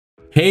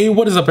Hey,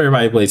 what is up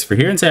everybody, Bladecifer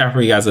here, and today I have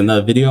for you guys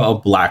another video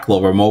of Black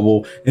Clover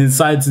Mobile.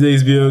 Inside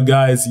today's video,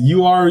 guys,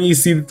 you already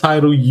see the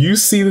title, you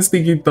see the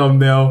stinky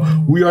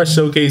thumbnail. We are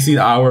showcasing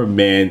our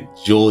man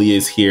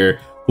Julius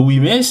here, who we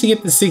managed to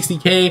get to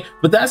 60k,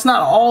 but that's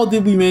not all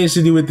did we manage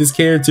to do with this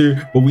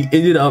character, but we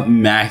ended up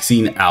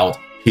maxing out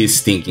his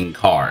stinking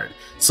card.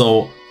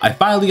 So I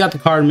finally got the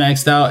card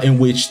maxed out, in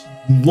which,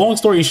 long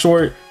story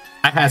short,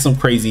 I had some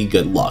crazy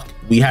good luck.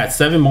 We had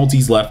 7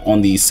 multis left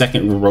on the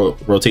second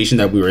rotation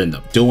that we were end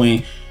up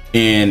doing.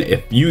 And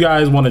if you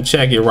guys want to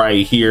check it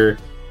right here,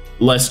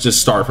 let's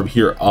just start from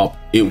here up.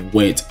 It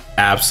went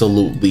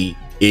absolutely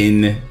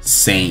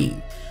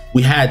insane.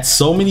 We had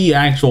so many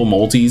actual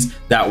multis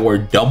that were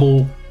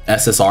double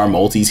SSR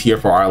multis here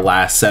for our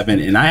last 7.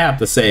 And I have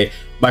to say,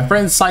 my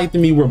friend Scythe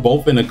and me were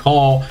both in a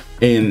call,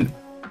 and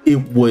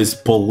it was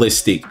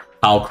ballistic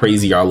how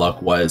crazy our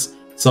luck was.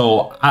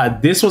 So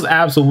this was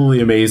absolutely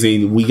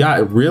amazing. We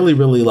got really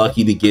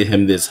lucky to get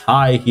him this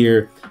high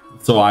here.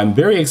 So I'm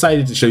very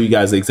excited to show you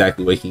guys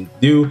exactly what he can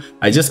do.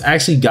 I just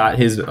actually got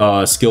his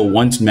skill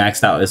 1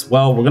 maxed out as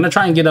well. We're going to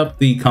try and get up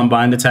the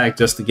combined attack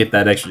just to get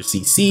that extra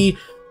CC.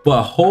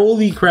 But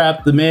holy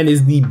crap, the man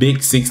is the big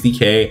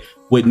 60k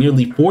with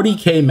nearly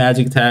 40k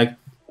magic attack,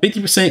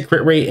 50%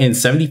 crit rate, and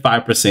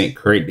 75%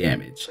 crit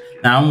damage.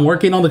 Now I'm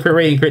working on the crit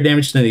rate and crit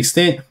damage to an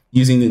extent,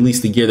 using at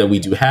least the gear that we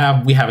do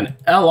have. We have an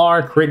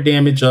LR crit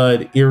damage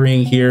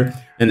earring here,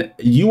 an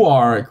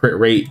UR crit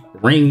rate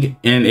ring,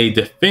 and a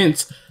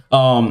defense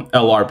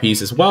LR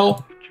piece as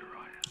well,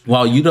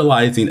 while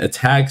utilizing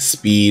attack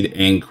speed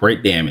and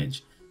crit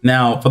damage.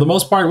 Now, for the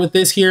most part with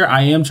this here,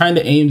 I am trying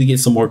to aim to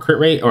get some more crit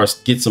rate or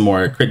get some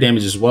more crit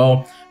damage as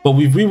well. But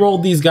we've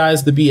re-rolled these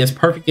guys to be as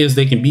perfect as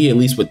they can be, at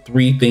least with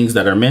 3 things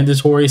that are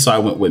mandatory. So I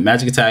went with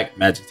magic attack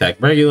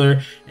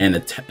regular, and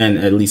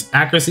at least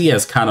accuracy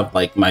as kind of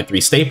like my 3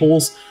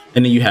 staples.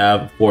 And then you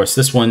have, of course,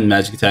 this one,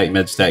 magic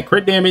attack,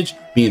 crit damage,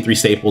 being 3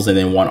 staples and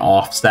then 1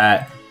 off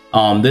stat.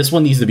 This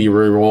one needs to be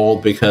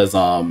re-rolled because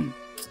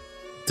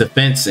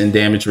defense and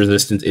damage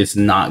resistance is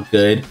not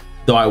good.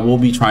 Though I will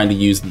be trying to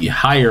use the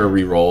higher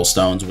re-roll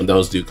stones when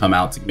those do come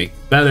out to make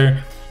it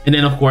better. And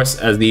then, of course,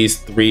 as these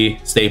 3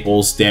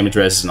 staples, damage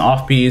resistance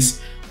off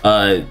piece,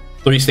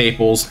 3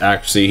 staples,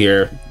 accuracy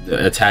here,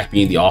 the attack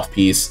being the off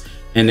piece,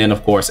 and then,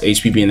 of course,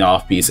 HP being the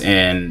off piece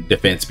and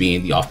defense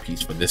being the off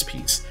piece for this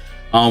piece.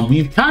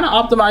 We've kind of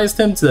optimized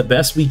him to the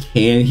best we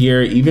can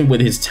here, even with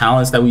his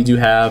talents that we do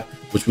have,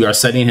 which we are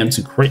setting him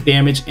to crit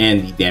damage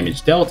and the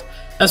damage dealt,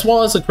 as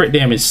well as a crit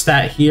damage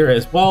stat here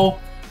as well.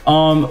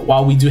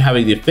 While we do have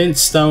a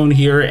defense stone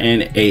here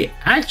and a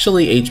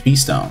actually HP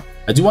stone.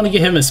 I do want to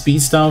get him a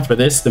speed stone for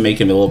this to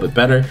make him a little bit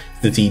better,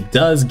 since he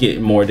does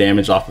get more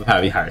damage off of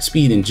having higher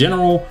speed in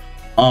general.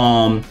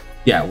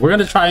 Yeah, we're going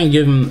to try and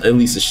give him at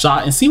least a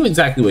shot and see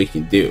exactly what he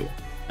can do.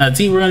 Now, the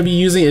team we're going to be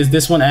using is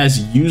this one as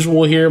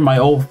usual here, my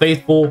old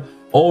faithful,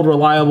 old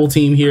reliable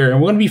team here,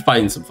 and we're going to be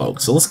fighting some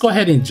folks. So let's go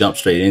ahead and jump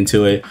straight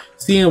into it,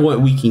 seeing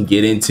what we can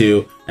get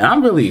into, and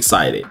I'm really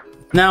excited.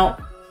 Now,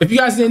 if you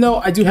guys didn't know,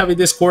 I do have a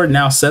Discord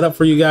now set up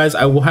for you guys.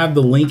 I will have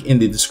the link in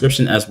the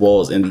description as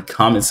well as in the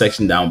comment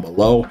section down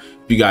below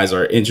if you guys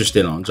are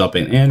interested on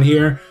jumping in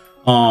here.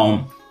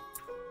 I'm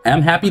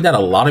happy that a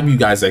lot of you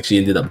guys actually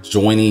ended up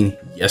joining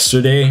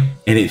yesterday,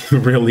 and it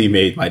really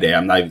made my day.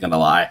 I'm not even gonna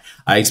lie.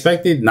 I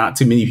expected not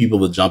too many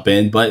people to jump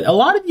in, but a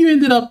lot of you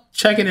ended up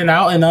checking it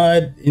out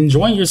and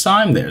enjoying your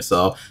time there.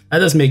 So that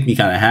does make me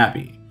kind of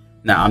happy.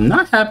 Now, I'm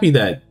not happy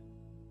that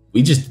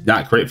we just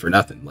not crit for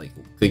nothing. Like,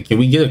 can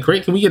we get a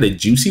crit? Can we get a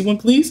juicy one,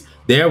 please?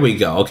 There we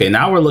go. Okay,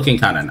 now we're looking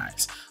kind of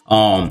nice.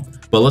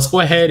 But let's go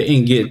ahead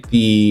and get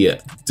the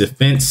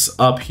defense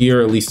up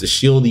here, at least the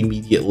shield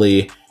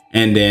immediately.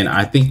 And then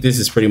I think this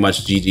is pretty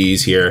much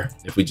GG's here.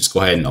 If we just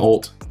go ahead and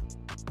ult,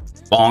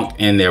 bonk,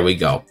 and there we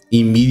go.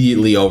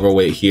 Immediately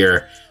overweight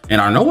here. And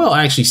our Noelle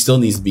actually still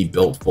needs to be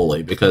built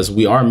fully because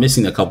we are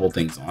missing a couple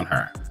things on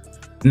her.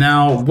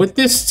 Now, with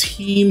this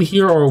team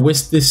here, or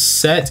with this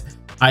set,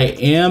 I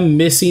am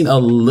missing a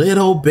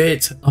little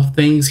bit of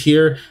things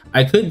here.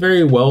 I could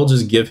very well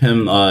just give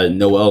him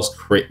Noelle's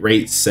crit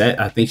rate set.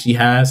 I think she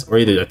has, or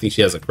either I think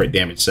she has a crit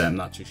damage set. I'm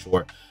not too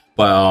sure,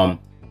 but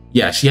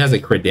yeah, she has a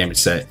crit damage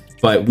set.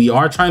 But we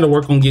are trying to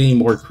work on getting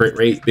more crit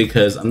rate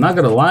because I'm not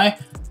gonna lie,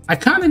 I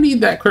kind of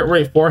need that crit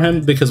rate for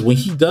him because when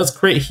he does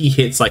crit, he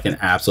hits like an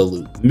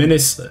absolute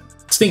menace,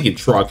 stinking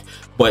truck.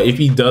 But if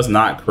he does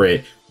not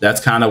crit, that's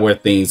kind of where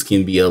things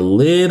can be a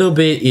little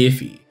bit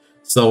iffy.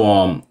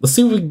 So let's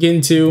see what we can get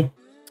into.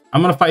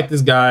 I'm gonna fight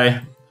this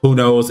guy. Who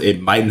knows?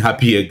 It might not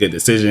be a good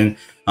decision,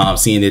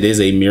 seeing it is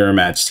a mirror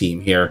match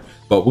team here.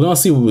 But we're gonna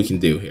see what we can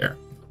do here.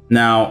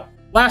 Now,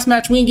 last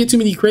match we didn't get too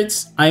many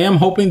crits. I am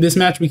hoping this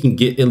match we can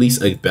get at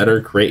least a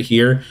better crit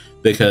here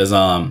because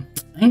I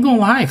ain't gonna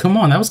lie. Come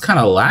on, that was kind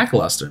of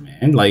lackluster,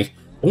 man. Like,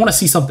 I want to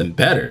see something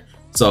better.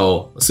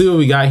 So let's see what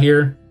we got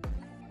here.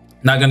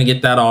 Not gonna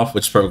get that off,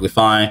 which is perfectly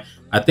fine.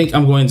 I think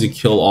I'm going to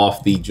kill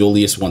off the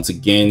Julius once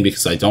again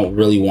because I don't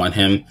really want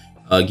him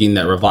getting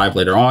that revive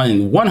later on.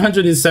 And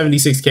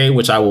 176k,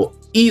 which I will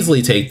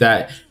easily take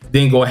that.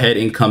 Then go ahead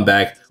and come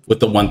back with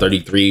the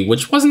 133,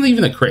 which wasn't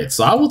even a crit,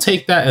 so I will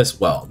take that as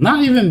well.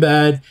 Not even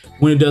bad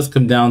when it does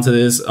come down to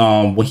this.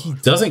 When he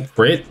doesn't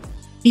crit,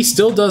 he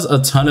still does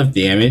a ton of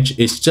damage.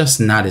 It's just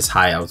not as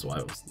high as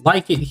I was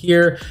like it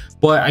here,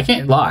 but I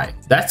can't lie,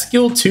 that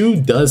skill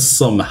 2 does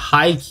some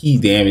high key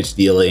damage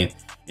dealing.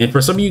 And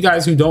for some of you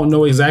guys who don't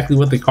know exactly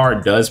what the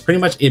card does, pretty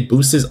much it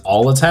boosts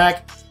all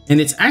attack, and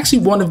it's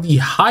actually one of the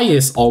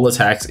highest all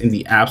attacks in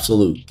the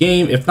absolute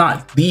game, if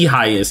not the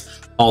highest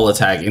all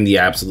attack in the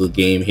absolute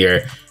game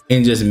here,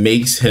 and just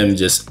makes him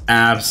just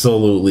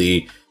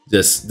absolutely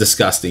just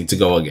disgusting to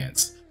go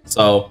against.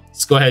 So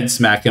let's go ahead and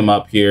smack him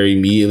up here,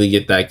 immediately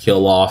get that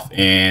kill off,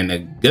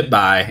 and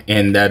goodbye.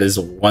 And that is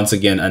once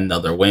again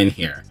another win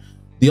here.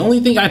 The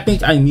only thing I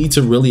think I need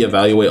to really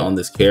evaluate on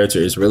this character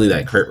is really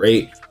that crit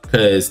rate,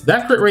 because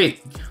that crit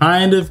rate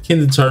kind of can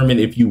determine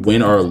if you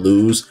win or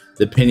lose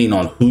depending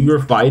on who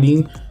you're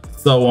fighting.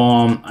 So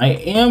I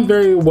am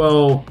very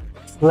well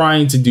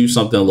trying to do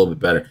something a little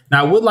bit better.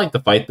 Now I would like to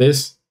fight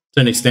this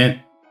to an extent,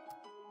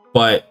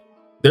 but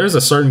there's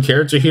a certain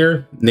character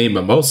here named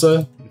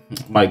Mimosa,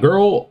 my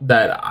girl,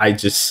 that I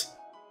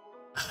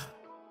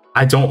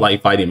don't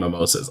like fighting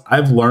mimosas.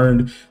 I've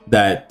learned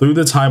that through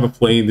the time of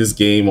playing this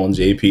game on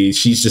JP,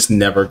 she's just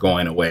never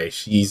going away.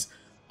 She's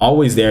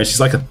always there.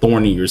 She's like a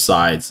thorn in your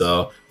side.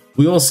 So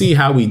we will see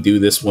how we do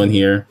this one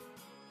here.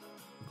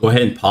 Go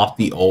ahead and pop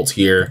the ult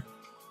here.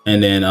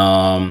 And then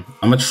I'm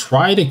gonna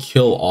try to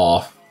kill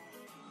off.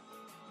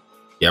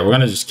 Yeah, we're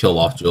gonna just kill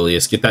off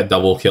Julius. Get that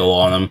double kill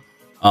on him.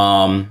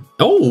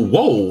 Oh,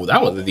 whoa,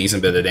 that was a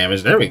decent bit of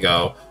damage. There we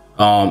go.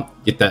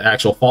 Get that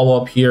actual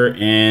follow-up here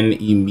and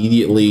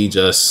immediately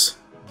just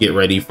get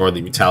ready for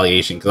the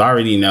retaliation, because I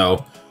already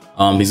know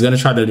he's going to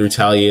try to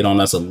retaliate on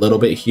us a little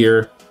bit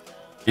here,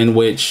 in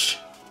which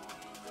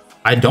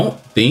I don't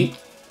think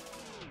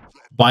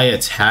by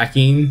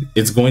attacking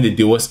it's going to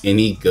do us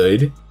any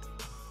good.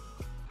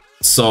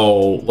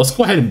 So let's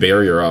go ahead and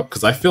barrier up,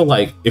 because I feel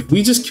like if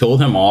we just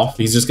killed him off,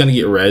 he's just going to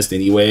get rezzed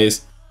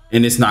anyways,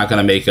 and it's not going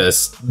to make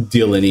us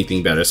deal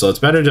anything better. So it's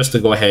better just to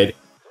go ahead,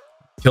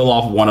 kill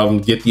off one of them,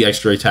 get the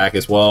extra attack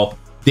as well.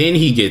 Then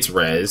he gets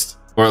rezzed,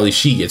 or at least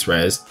she gets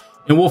rezzed,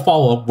 and we'll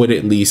follow up with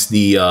at least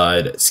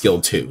the skill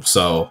 2.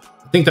 So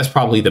I think that's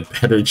probably the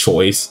better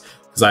choice,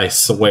 because I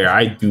swear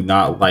I do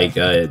not like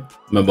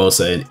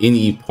Mimosa in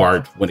any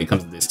part when it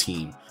comes to this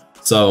team.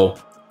 So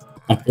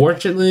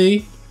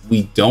unfortunately,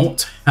 we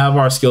don't have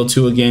our skill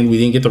 2 again. We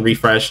didn't get the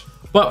refresh,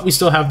 but we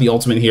still have the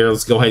ultimate here.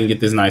 Let's go ahead and get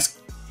this nice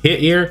hit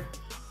here.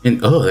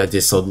 And oh, that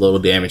did so little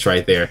damage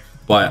right there.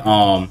 But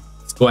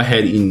let's go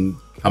ahead and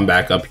come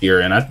back up here,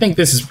 and I think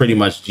this is pretty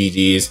much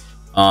GG's,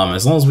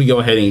 as long as we go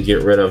ahead and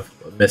get rid of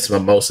Miss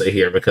Mimosa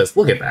here, because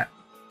look at that,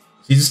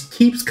 she just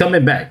keeps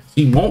coming back.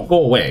 She won't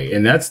go away,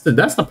 and that's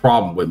the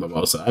problem with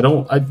Mimosa. I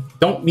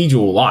don't need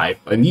you alive,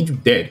 I need you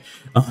dead.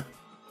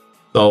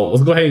 So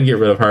let's go ahead and get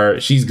rid of her.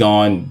 She's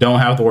gone, don't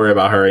have to worry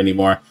about her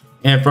anymore,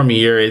 and from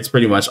here it's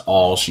pretty much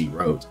all she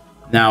wrote.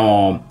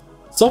 Now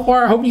so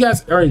far I hope you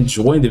guys are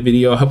enjoying the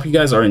video. I hope you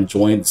guys are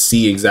enjoying to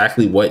see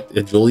exactly what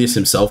Julius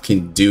himself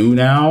can do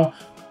now.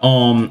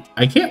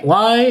 I can't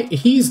lie,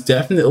 he's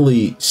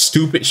definitely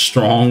stupid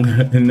strong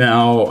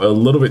now, a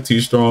little bit too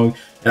strong,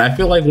 and I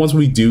feel like once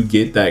we do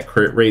get that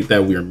crit rate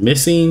that we're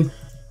missing,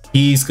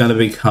 he's gonna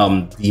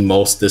become the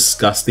most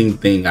disgusting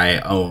thing I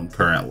own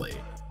currently.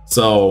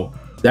 So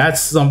that's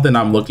something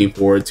I'm looking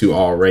forward to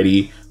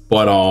already.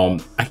 But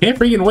I can't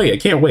freaking wait. I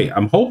can't wait.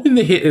 I'm hoping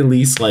to hit at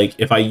least, like,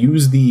 if I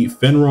use the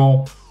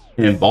Finral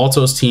and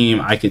Balto's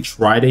team, I could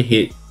try to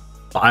hit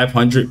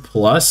 500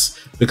 plus,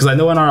 because I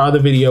know in our other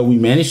video we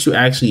managed to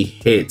actually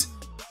hit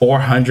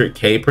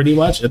 400k pretty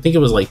much. I think it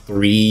was like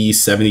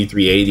 370,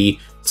 380.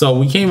 So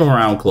we came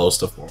around close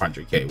to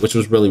 400k, which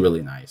was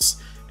really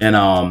nice. And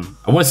I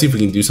want to see if we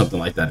can do something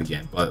like that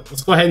again. But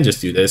let's go ahead and just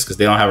do this, because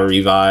they don't have a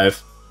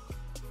revive.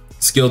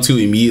 Skill 2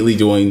 immediately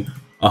doing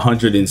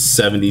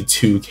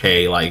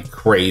 172k like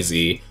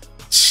crazy.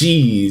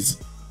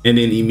 Jeez. And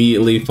then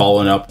immediately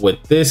following up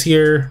with this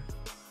here.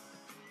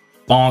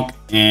 Bonk,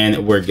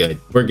 and we're good.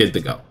 We're good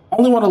to go.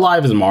 Only one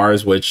alive is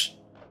Mars, which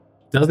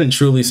doesn't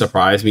truly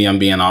surprise me, I'm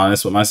being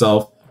honest with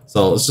myself.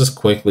 So let's just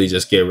quickly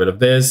just get rid of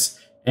this.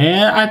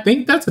 And I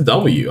think that's a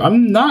W.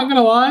 I'm not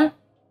gonna lie,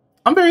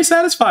 I'm very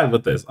satisfied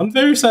with this. I'm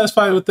very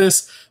satisfied with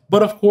this.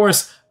 But of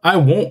course, I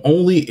won't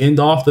only end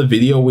off the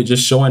video with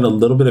just showing a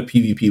little bit of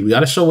PvP. We got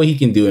to show what he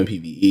can do in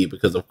PvE,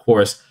 because of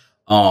course,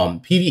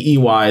 PvE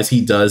wise,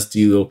 he does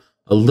do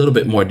a little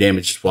bit more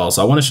damage as well.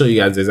 So I want to show you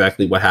guys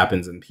exactly what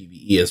happens in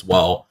PvE as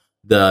well,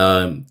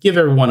 to give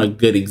everyone a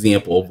good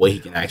example of what he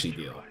can actually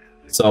do.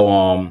 So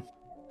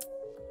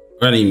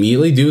we're gonna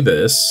immediately do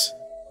this,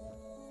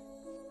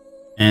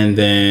 and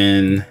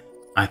then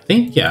I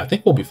think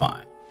we'll be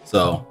fine.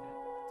 So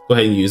go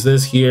ahead and use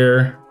this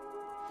here.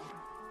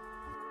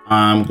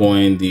 I'm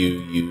going to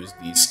use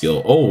the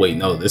skill. Oh wait,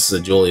 no, this is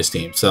a Julius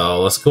team.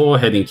 So let's go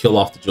ahead and kill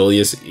off the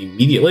Julius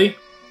immediately.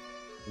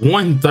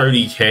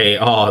 130k.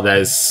 Oh, that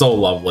is so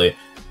lovely.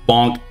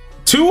 Bonk.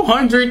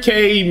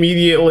 200k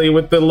immediately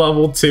with the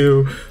level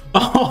 2.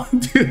 Oh,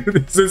 dude,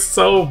 this is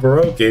so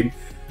broken.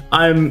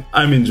 I'm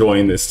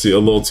enjoying this too a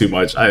little too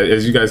much.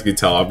 As you guys can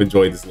tell, I'm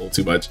enjoying this a little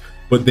too much.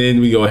 But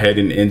then we go ahead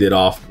and end it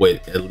off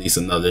with at least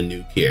another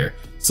nuke here.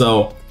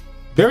 So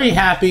very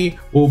happy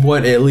with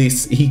what at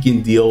least he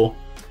can deal.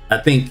 I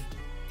think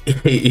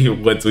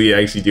once we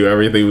actually do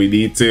everything we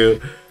need to,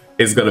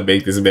 it's gonna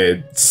make this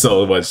man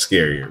so much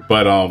scarier.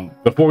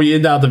 But before we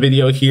end out the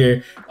video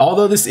here,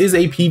 although this is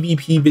a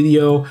PvP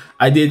video,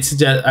 I did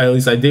suggest, at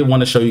least I did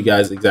want to show you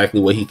guys exactly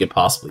what he could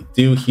possibly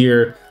do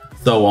here.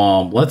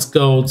 So let's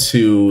go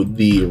to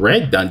the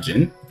red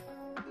dungeon,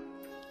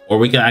 or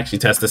we can actually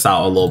test this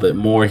out a little bit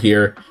more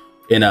here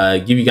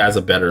and give you guys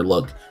a better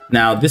look.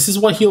 Now, this is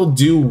what he'll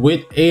do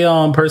with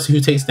a person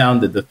who takes down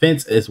the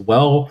defense as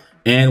well,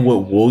 and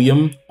with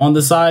William on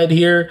the side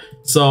here.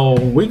 So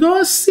we're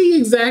gonna see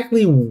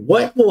exactly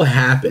what will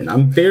happen.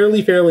 I'm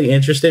fairly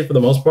interested for the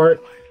most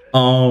part.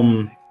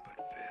 I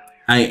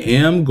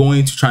am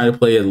going to try to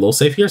play it a little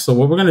safe here. So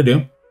what we're gonna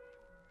do,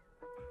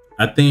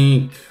 I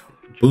think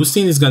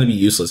boosting is going to be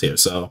useless here.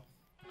 So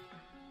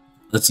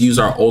let's use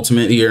our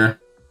ultimate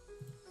here.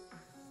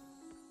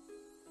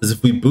 Because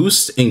if we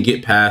boost and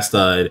get past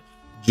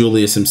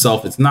Julius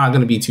himself, it's not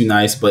going to be too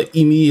nice, but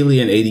immediately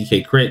an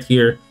 80k crit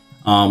here.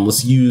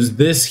 Let's use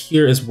this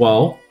here as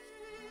well.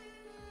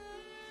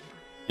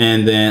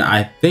 And then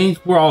I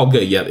think we're all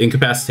good. Yep,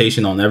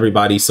 incapacitation on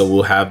everybody. So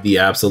we'll have the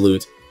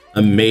absolute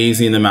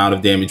amazing amount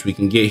of damage we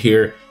can get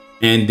here.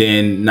 And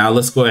then now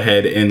let's go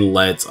ahead and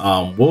let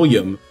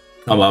William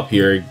come up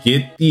here,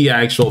 get the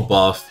actual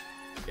buff,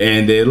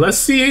 and then let's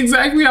see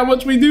exactly how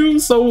much we do.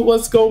 So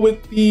let's go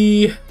with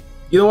the,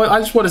 you know what, I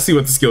just want to see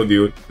what the skill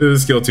 2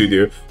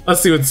 do.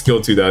 Let's see what the skill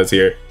 2 does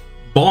here.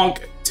 Bonk,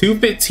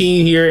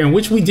 215 here, in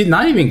which we did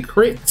not even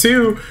crit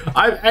too.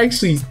 I've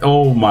actually,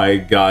 oh my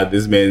god,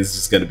 this man is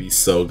just gonna be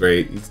so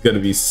great. He's gonna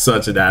be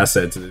such an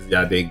asset to this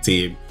goddamn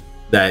team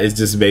that is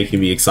just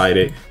making me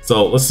excited.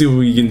 So let's see what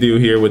we can do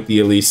here with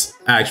the Elise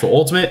actual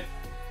ultimate.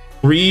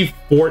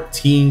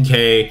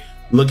 314k,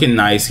 looking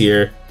nice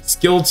here.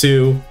 Skill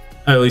 2,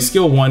 at least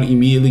skill 1,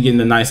 immediately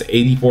getting a nice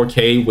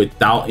 84k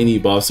without any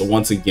buffs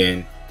once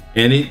again.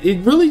 And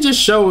it really just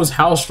shows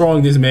how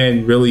strong this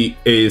man really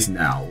is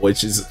now,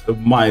 which is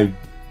my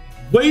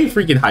way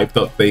freaking hyped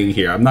up thing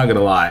here. I'm not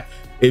gonna lie.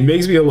 It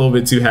makes me a little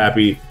bit too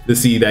happy to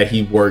see that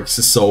he works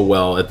so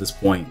well at this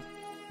point.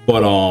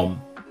 But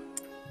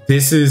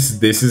this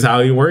is how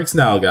he works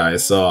now,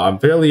 guys. So I'm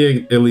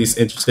fairly at least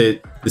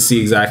interested to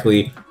see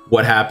exactly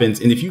what happens.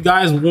 And if you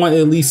guys want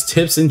at least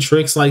tips and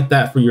tricks like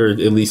that for your,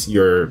 at least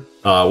your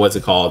what's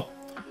it called,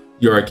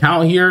 your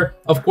account here,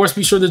 of course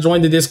be sure to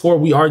join the Discord.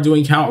 We are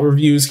doing count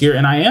reviews here,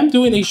 and I am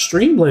doing a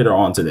stream later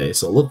on today,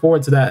 so look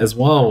forward to that as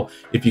well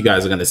if you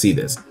guys are going to see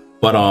this.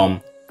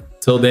 But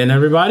till then,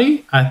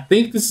 everybody, I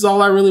think this is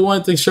all I really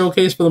wanted to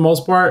showcase for the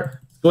most part.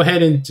 Go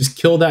ahead and just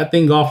kill that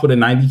thing off with a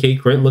 90k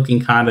crit, looking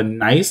kind of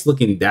nice,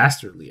 looking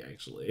dastardly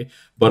actually.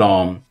 But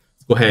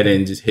let's go ahead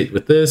and just hit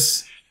with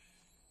this.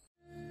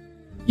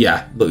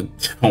 Yeah, look,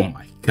 oh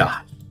my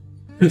god,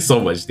 so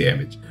much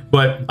damage.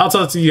 But I'll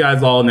talk to you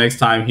guys all next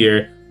time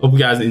here. Hope you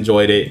guys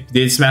enjoyed it. If you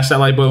did, smash that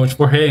like button, which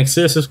for hey, and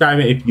consider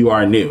subscribing if you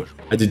are new.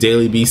 I do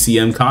daily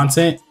BCM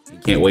content.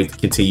 Can't wait to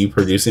continue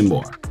producing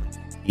more.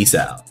 Peace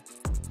out.